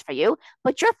breaking news for you,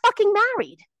 but you're fucking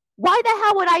married. Why the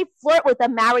hell would I flirt with a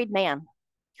married man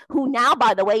who now,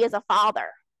 by the way, is a father?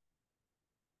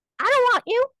 I don't want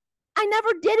you. I never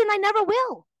did and I never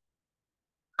will.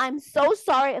 I'm so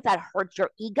sorry if that hurts your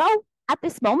ego at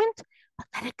this moment, but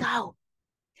let it go.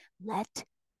 Let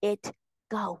it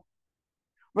go.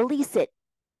 Release it.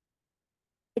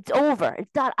 It's over.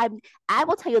 It's done. I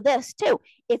will tell you this too.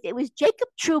 If it was Jacob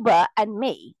Trouba and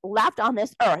me left on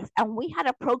this earth and we had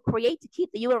to procreate to keep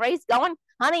the human race going,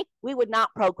 honey, we would not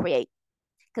procreate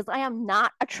because I am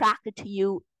not attracted to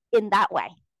you in that way.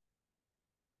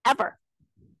 Ever.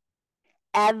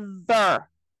 Ever.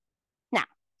 Now,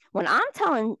 when I'm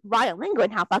telling Ryan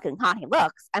Lindgren how fucking hot he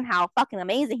looks and how fucking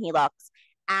amazing he looks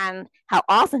and how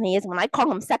awesome he is, when I call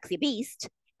him sexy beast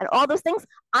and all those things,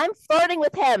 I'm flirting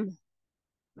with him.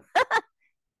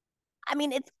 I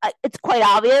mean, it's quite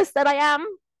obvious that I am.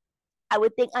 I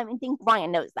would think. I mean, think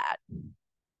Ryan knows that.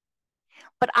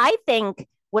 But I think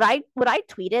what I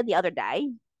tweeted the other day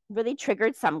really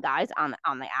triggered some guys on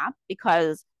the app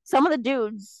because some of the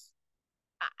dudes,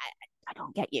 I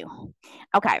don't get you.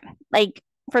 Okay, like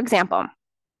for example,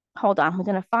 hold on, I'm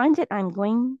gonna find it. I'm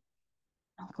going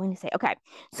to say okay.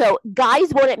 So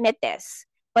guys won't admit this,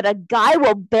 but a guy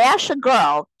will bash a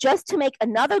girl just to make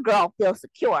another girl feel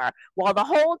secure, while the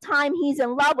whole time he's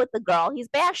in love with the girl he's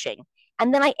bashing.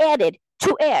 And then I added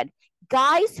to add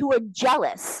guys who are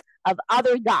jealous of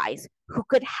other guys who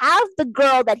could have the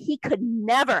girl that he could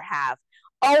never have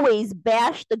always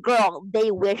bash the girl they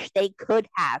wish they could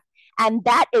have. And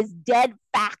that is dead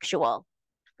factual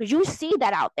because you see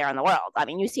that out there in the world. I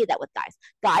mean, you see that with guys.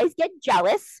 Guys get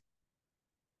jealous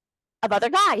of other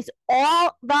guys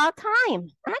all the time.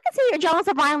 And I can say you're jealous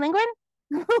of Ryan Lindgren.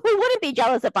 Who wouldn't be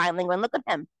jealous of Ryan Lindgren? Look at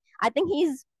him. I think he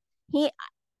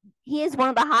is one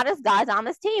of the hottest guys on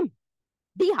this team.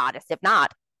 The hottest, if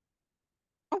not.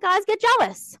 And guys get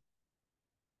jealous.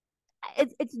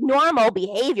 It's normal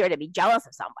behavior to be jealous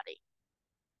of somebody.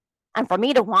 And for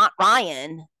me to want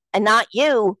Ryan and not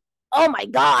you, oh my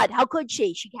God, how could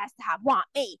she? She has to want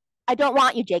me. I don't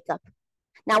want you, Jacob.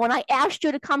 Now, when I asked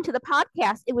you to come to the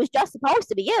podcast, it was just supposed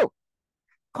to be you.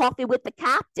 Coffee with the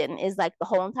Captain is like the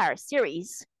whole entire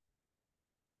series.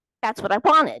 That's what I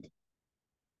wanted.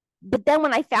 But then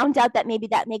when I found out that maybe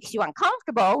that makes you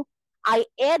uncomfortable, I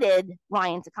added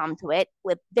Ryan to come to it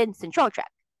with Vincent Trotrek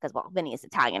because, well, Vinny is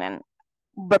Italian and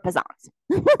represents.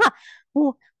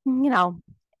 Well, you know,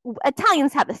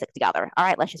 Italians have to stick together. All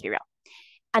right, let's just be real.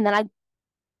 And then I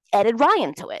added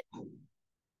Ryan to it.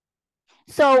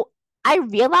 So I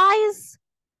realized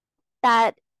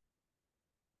that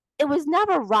it was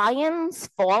never Ryan's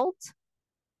fault.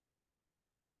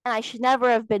 And I should never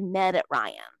have been mad at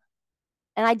Ryan.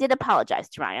 And I did apologize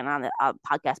to Ryan on the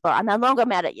podcast, but I'm no longer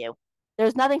mad at you.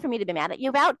 There's nothing for me to be mad at you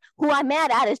about. Who I'm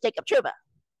mad at is Jacob Trouba.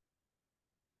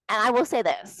 And I will say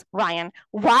this, Ryan,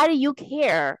 why do you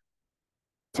care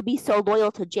to be so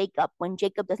loyal to Jacob when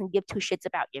Jacob doesn't give two shits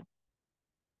about you?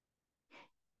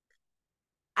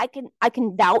 I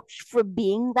can vouch for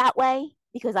being that way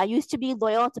because I used to be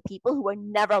loyal to people who were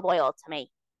never loyal to me.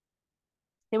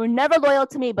 They were never loyal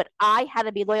to me, but I had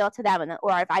to be loyal to them.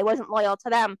 Or if I wasn't loyal to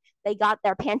them, they got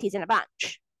their panties in a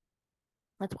bunch.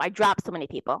 That's why I dropped so many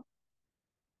people.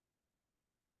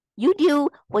 You do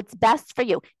what's best for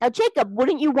you. Now, Jacob,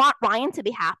 wouldn't you want Ryan to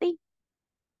be happy?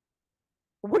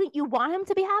 Wouldn't you want him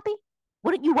to be happy?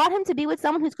 Wouldn't you want him to be with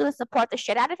someone who's going to support the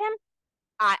shit out of him?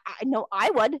 I know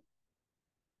I would.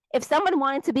 If someone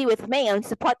wanted to be with me and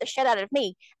support the shit out of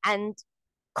me and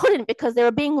couldn't because they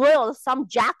were being loyal to some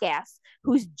jackass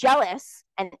who's jealous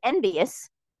and envious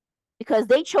because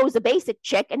they chose a basic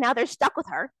chick and now they're stuck with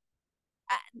her,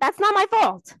 that's not my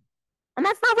fault. And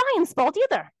that's not Ryan's fault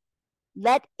either.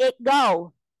 Let it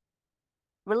go.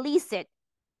 Release it.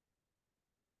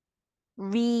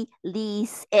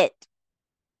 Release it.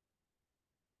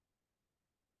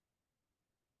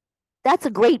 That's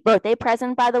a great birthday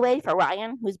present, by the way, for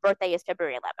Ryan, whose birthday is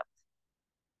February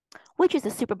 11th, which is a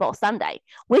Super Bowl Sunday.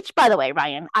 Which, by the way,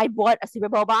 Ryan, I bought a Super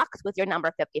Bowl box with your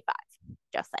number 55.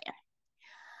 Just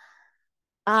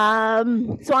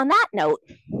saying. So on that note,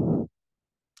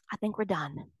 I think we're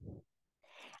done.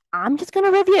 I'm just going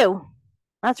to review.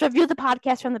 Let's review the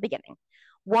podcast from the beginning.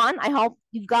 One, I hope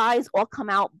you guys all come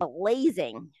out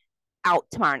blazing out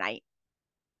tomorrow night.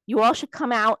 You all should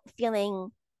come out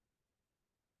feeling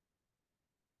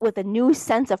with a new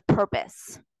sense of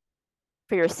purpose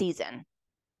for your season.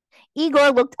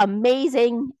 Igor looked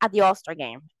amazing at the All-Star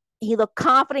game. He looked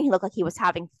confident. He looked like he was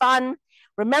having fun.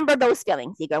 Remember those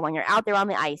feelings, Igor, when you're out there on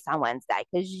the ice on Wednesday,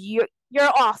 because you're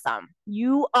awesome.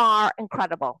 You are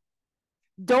incredible.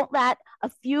 Don't let a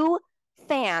few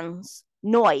fans'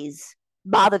 noise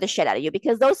bother the shit out of you,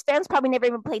 because those fans probably never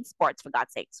even played sports, for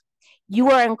God's sakes.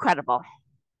 You are incredible.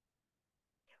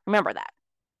 Remember that.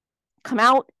 Come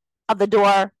out of the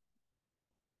door,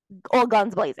 all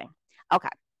guns blazing. Okay.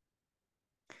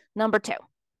 Number two,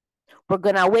 we're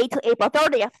going to wait till April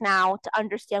 30th now to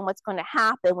understand what's going to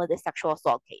happen with this sexual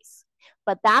assault case.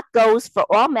 But that goes for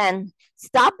all men.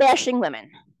 Stop bashing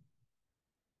women.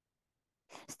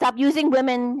 Stop using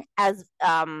women as,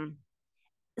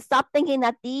 stop thinking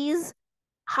that these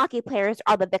hockey players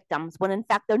are the victims when in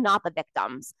fact they're not the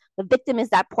victims. The victim is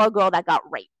that poor girl that got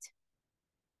raped.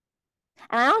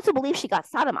 And I also believe she got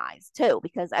sodomized too,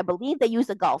 because I believe they used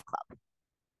a golf club,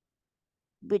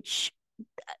 which,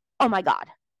 oh my God,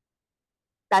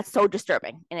 that's so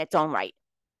disturbing in its own right.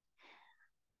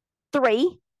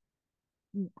 Three,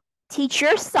 teach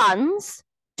your sons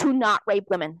to not rape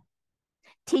women.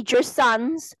 Teach your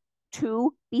sons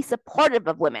to be supportive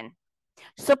of women.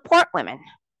 Support women.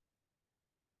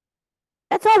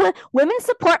 That's all. Women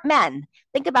support men.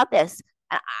 Think about this.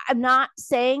 I'm not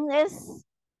saying this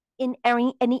in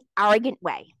any arrogant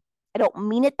way. I don't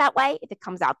mean it that way if it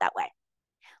comes out that way.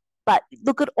 But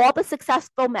look at all the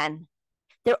successful men.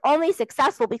 They're only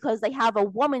successful because they have a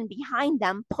woman behind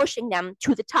them pushing them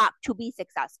to the top to be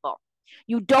successful.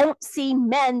 You don't see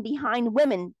men behind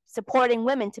women supporting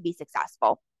women to be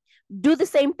successful. Do the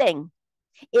same thing.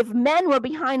 If men were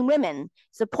behind women,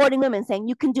 supporting women, saying,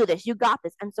 you can do this, you got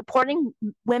this, and supporting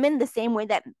women the same way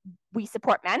that we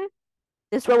support men,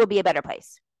 this world would be a better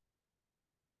place.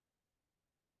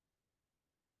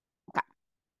 Okay.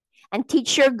 And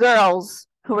teach your girls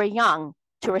who are young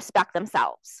to respect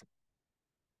themselves.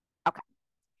 Okay.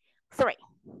 3,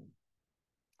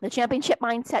 the Championship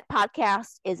Mindset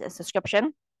podcast is a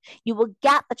subscription. You will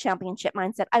get the championship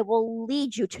mindset. I will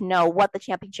lead you to know what the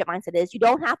championship mindset is. You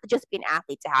don't have to just be an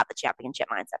athlete to have the championship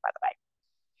mindset, by the way.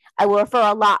 I will refer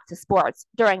a lot to sports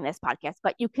during this podcast,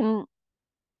 but you can,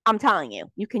 I'm telling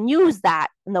you, you can use that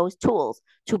and those tools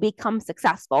to become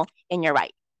successful in your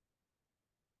right.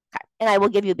 Okay. And I will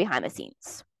give you behind the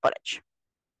scenes footage.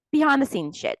 Behind the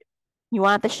scenes shit. You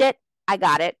want the shit? I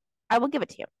got it. I will give it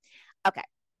to you. Okay.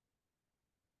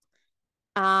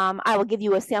 I will give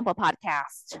you a sample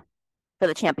podcast for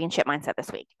the championship mindset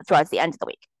this week, towards the end of the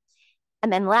week.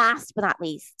 And then last but not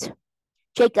least,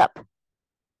 Jacob,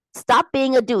 stop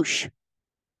being a douche.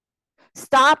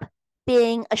 Stop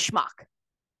being a schmuck.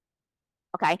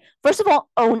 Okay. First of all,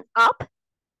 own up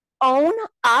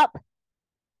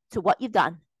to what you've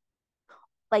done.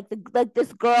 Like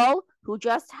this girl who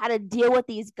just had to deal with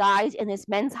these guys in this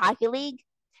men's hockey league,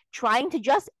 trying to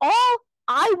just, all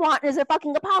I want is a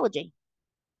fucking apology.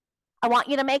 I want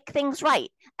you to make things right.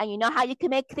 And you know how you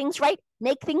can make things right?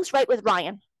 Make things right with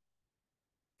Ryan.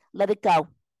 Let it go.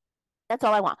 That's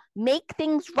all I want. Make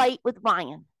things right with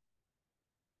Ryan.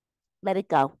 Let it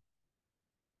go.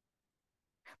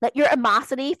 Let your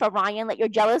animosity for Ryan, let your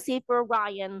jealousy for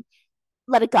Ryan,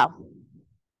 let it go.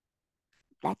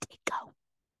 Let it go.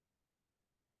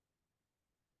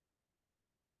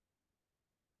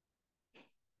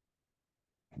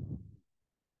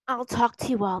 I'll talk to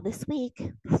you all this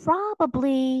week,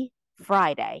 probably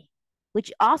Friday, which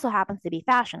also happens to be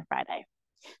Fashion Friday.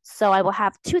 So I will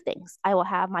have 2 things. I will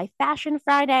have my Fashion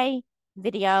Friday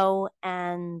video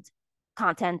and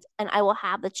content, and I will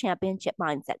have the championship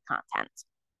mindset content.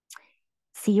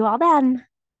 See you all then.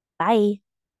 Bye.